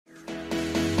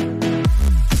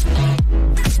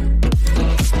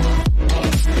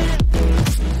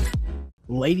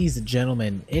Ladies and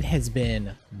gentlemen, it has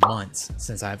been months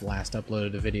since I've last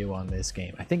uploaded a video on this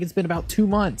game. I think it's been about 2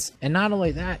 months. And not only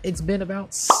that, it's been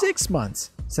about 6 months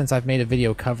since I've made a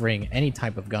video covering any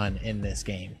type of gun in this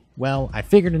game. Well, I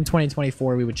figured in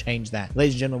 2024 we would change that.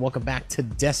 Ladies and gentlemen, welcome back to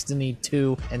Destiny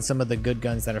 2 and some of the good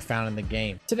guns that are found in the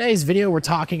game. Today's video, we're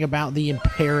talking about the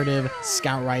Imperative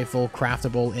Scout Rifle,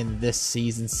 craftable in this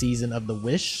season of the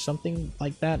Wish, something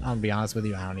like that. I'm gonna be honest with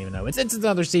you, I don't even know. It's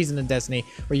another season in Destiny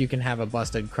where you can have a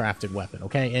busted crafted weapon,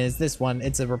 okay? And it's this one.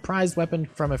 It's a reprised weapon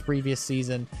from a previous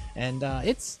season, and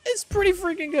it's pretty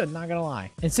freaking good, not gonna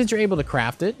lie. And since you're able to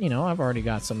craft it, you know, I've already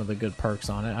got some of the good perks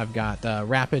on it. I've got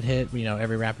rapid hit, you know,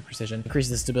 every rapid precision,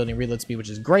 increases the stability and reload speed, which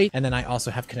is great. And then I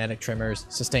also have kinetic trimmers,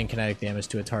 sustain kinetic damage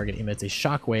to a target, emits a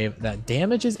shockwave that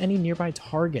damages any nearby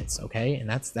targets, okay? And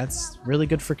that's really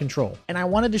good for control. And I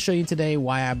wanted to show you today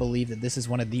why I believe that this is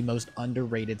one of the most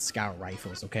underrated scout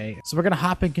rifles, okay? So we're gonna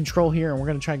hop in control here, and we're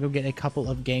gonna try and go get a couple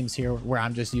of games here where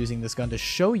I'm just using this gun to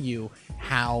show you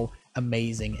how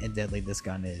amazing and deadly this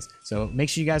gun is. So make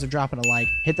sure you guys are dropping a like,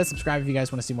 hit that subscribe if you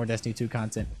guys want to see more Destiny 2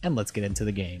 content, and let's get into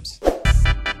the games.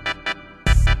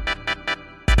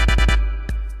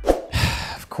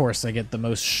 Of course, I get the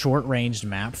most short-ranged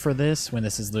map for this when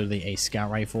this is literally a scout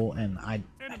rifle, and I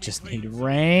just need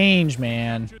range,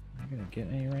 man. Am I gonna get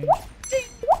any range?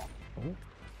 Oh.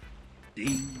 There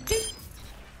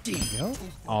you go.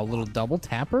 Oh, a little double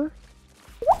tapper.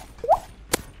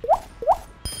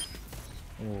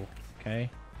 Oh,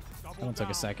 okay. That one took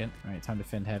a second. All right, time to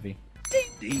fend heavy.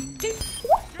 Ding, ding,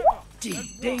 ding,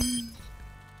 ding.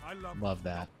 Love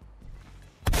that.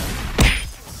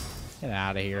 Get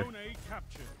out of here.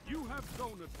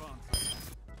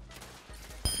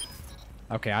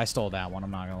 Okay, I stole that one,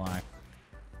 I'm not gonna lie.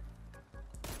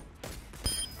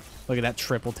 Look at that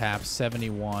triple tap,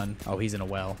 71. Oh, he's in a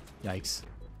well. Yikes.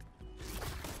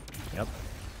 Yep.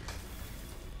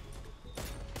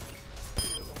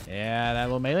 Yeah, that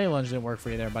little melee lunge didn't work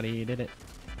for you there, buddy. You did it.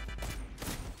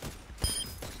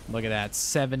 Look at that,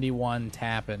 71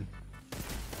 tapping.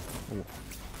 Ooh.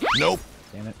 Nope.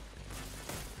 Damn it.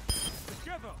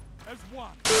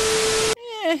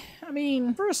 I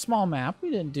mean, for a small map, we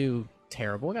didn't do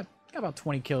terrible. We got about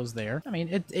 20 kills there. I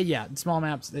mean, yeah, small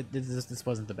maps, this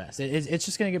wasn't the best. It's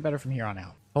just gonna get better from here on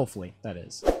out. Hopefully, that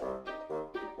is.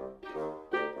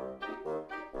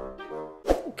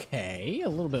 Okay, a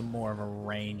little bit more of a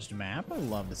ranged map. I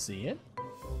love to see it.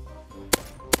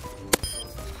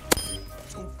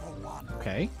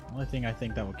 Okay, only thing I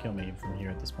think that will kill me from here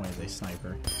at this point is a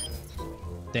sniper.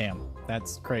 Damn,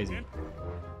 that's crazy.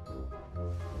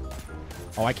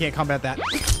 Oh, I can't combat that.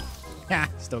 Yeah,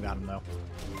 still got him though.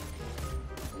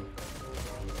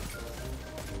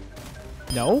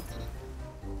 No?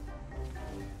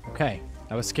 Okay,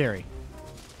 that was scary.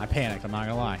 I panicked, I'm not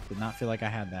gonna lie. Did not feel like I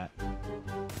had that.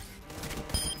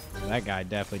 That guy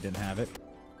definitely didn't have it.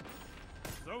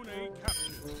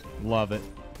 Love it.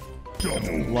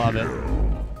 Love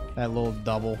it. That little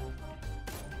double.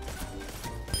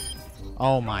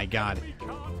 Oh my god.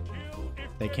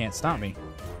 They can't stop me.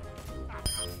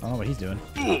 I don't know what he's doing.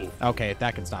 Okay,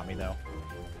 that can stop me though.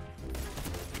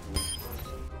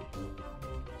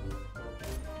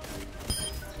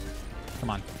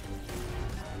 Come on.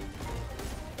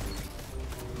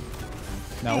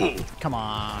 No. Come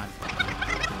on.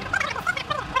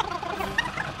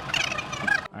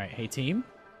 Alright, hey team.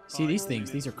 See these things?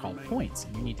 These are called points,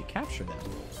 and you need to capture them.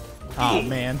 Oh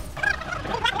man.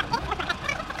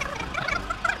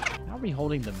 Are we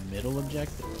holding the middle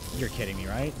objective? You're kidding me,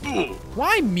 right?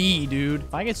 Why me, dude?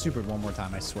 If I get supered one more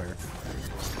time, I swear.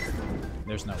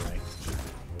 There's no way.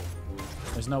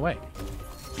 There's no way.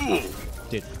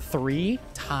 Dude, 3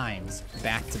 times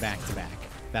back to back to back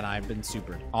that I've been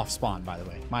supered. Off spawn, by the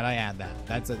way. Might I add that?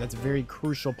 That's a very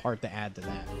crucial part to add to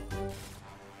that.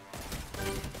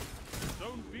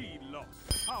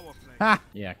 Ha!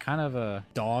 Yeah, kind of a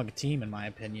dog team in my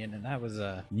opinion, and that was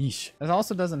a yeesh. That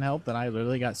also doesn't help that I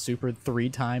literally got supered 3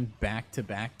 times back to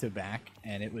back to back,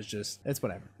 and it was just, it's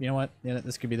whatever. You know what? Yeah,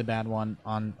 this could be the bad one.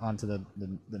 On to the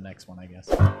next one, I guess.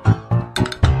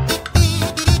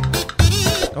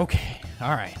 Okay,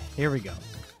 all right, here we go.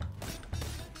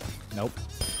 Nope,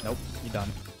 nope, you're done.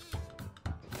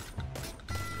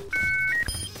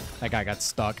 That guy got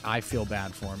stuck. I feel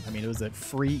bad for him. I mean, it was a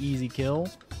free, easy kill.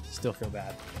 Still feel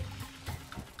bad.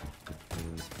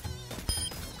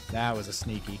 That was a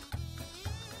sneaky.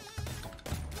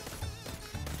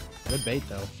 Good bait,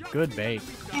 though. Good bait.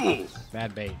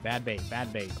 Bad bait, bad bait,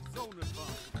 bad bait.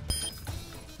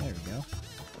 There we go.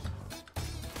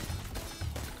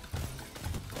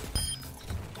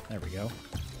 There we go.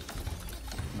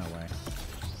 No way.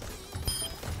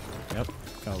 Yep.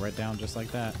 Go right down just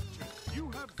like that.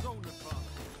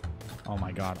 Oh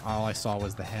my god, all I saw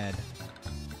was the head.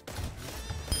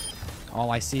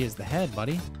 All I see is the head,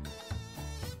 buddy.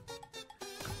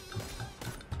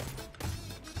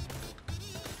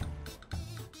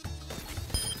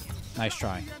 Nice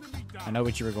try. I know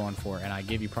what you were going for, and I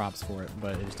give you props for it,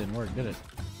 but it just didn't work, did it?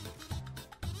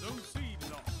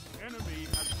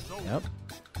 Yep.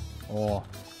 Oh.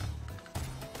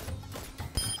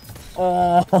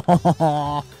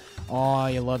 Oh. Oh,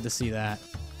 you love to see that.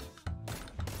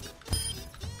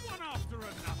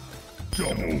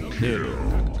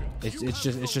 Dude,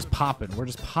 it's just popping. We're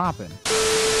just popping.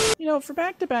 You know, for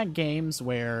back-to-back games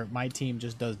where my team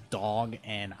just does dog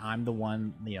and I'm the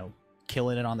one, you know,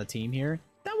 killing it on the team here,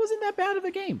 that wasn't that bad of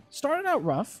a game. Started out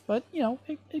rough, but, you know,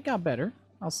 it got better,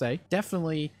 I'll say.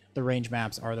 Definitely the range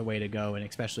maps are the way to go, and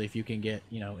especially if you can get,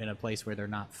 you know, in a place where they're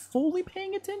not fully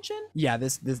paying attention. Yeah,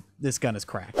 this gun is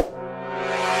cracked.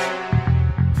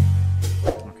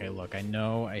 Okay, look, I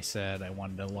know I said I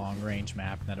wanted a long-range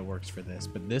map and that it works for this,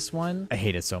 but this one, I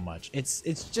hate it so much. It's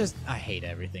just, I hate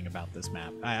everything about this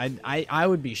map. I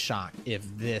would be shocked if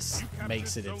this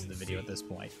makes it into the video at this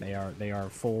point. They are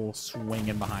full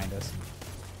swinging behind us.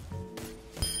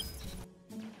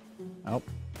 Oh.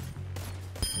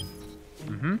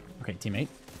 Mm-hmm. Okay, teammate.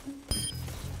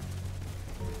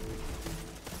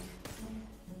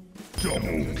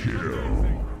 Double kill.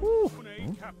 Woo.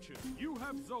 You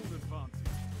have zone advantage.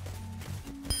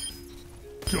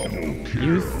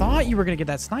 You thought you were gonna get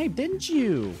that snipe, didn't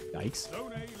you? Yikes.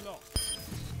 Zone A lost.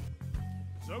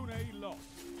 Zone A lost.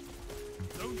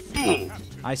 Zone C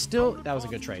captured. I still, that was a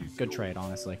good trade. Good trade,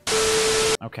 honestly.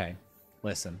 Okay,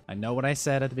 listen. I know what I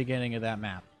said at the beginning of that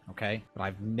map, okay? But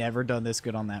I've never done this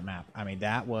good on that map. I mean,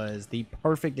 that was the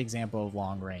perfect example of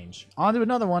long range. On to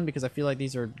another one because I feel like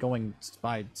these are going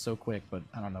by so quick, but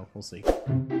I don't know. We'll see.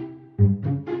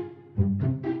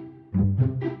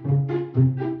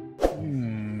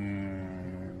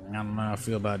 I don't know how I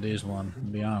feel about this one, to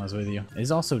be honest with you. It's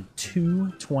also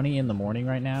 2:20 in the morning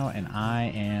right now, and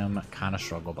I am kind of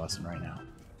struggle busting right now.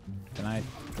 Can I?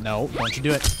 No, don't you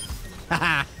do it.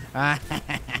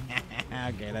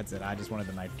 Okay, that's it. I just wanted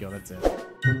the knife kill. That's it. Yeah,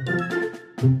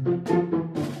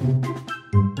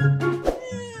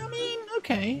 I mean,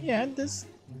 okay. Yeah, this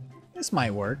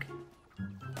might work.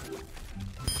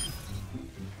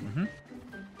 Mm-hmm.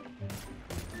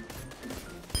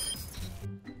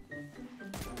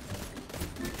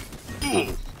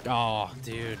 Oh,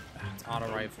 dude. It's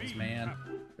auto rifles, man.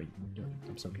 Wait,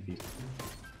 I'm so confused.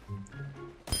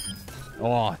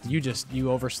 Oh, you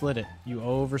overslid it. You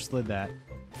overslid that.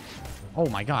 Oh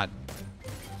my god.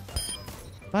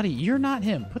 Buddy, you're not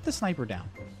him. Put the sniper down.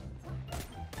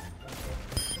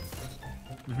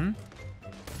 Mm-hmm.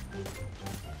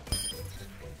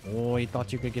 Oh, he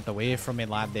thought you could get away from me,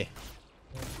 laddie.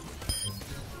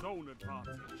 Zone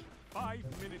advantage.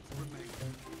 5 minutes remaining.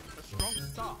 A strong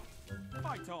start.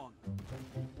 Fight on.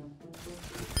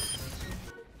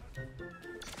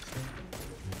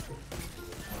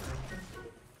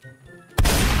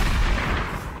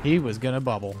 He was gonna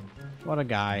bubble. What a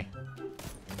guy.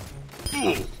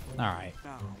 Alright.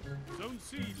 Now, zone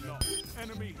C lost.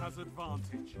 Enemy has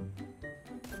advantage.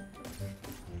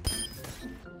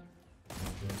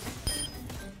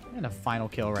 And a final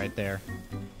kill right there.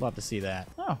 Love to see that.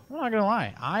 Oh, I'm not gonna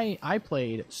lie. I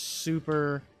played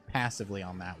super passively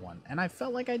on that one, and I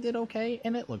felt like I did okay,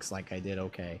 and it looks like I did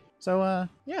okay. So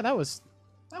yeah, that was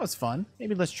fun.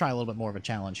 Maybe let's try a little bit more of a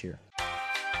challenge here.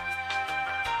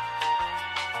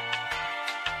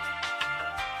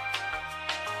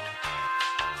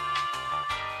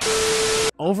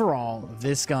 Overall,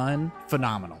 this gun,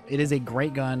 phenomenal. It is a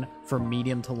great gun for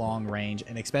medium to long range,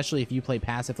 and especially if you play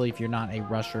passively, if you're not a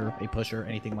rusher, a pusher,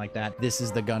 anything like that, this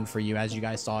is the gun for you. As you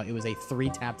guys saw, it was a 3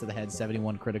 tap to the head,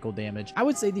 71 critical damage. I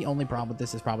would say the only problem with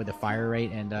this is probably the fire rate,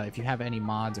 and if you have any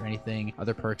mods or anything,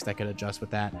 other perks that could adjust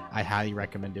with that, I highly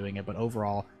recommend doing it. But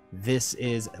overall, this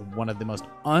is one of the most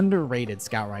underrated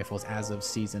scout rifles as of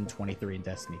season 23 in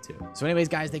Destiny 2. So anyways,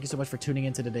 guys, thank you so much for tuning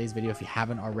into today's video. If you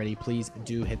haven't already, please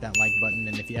do hit that like button.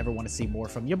 And if you ever want to see more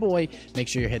from your boy, make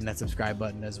sure you're hitting that subscribe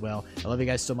button as well. I love you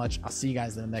guys so much. I'll see you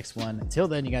guys in the next one. Until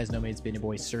then, you guys know me. It's been your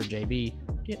boy, SirJB.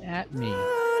 Get at me.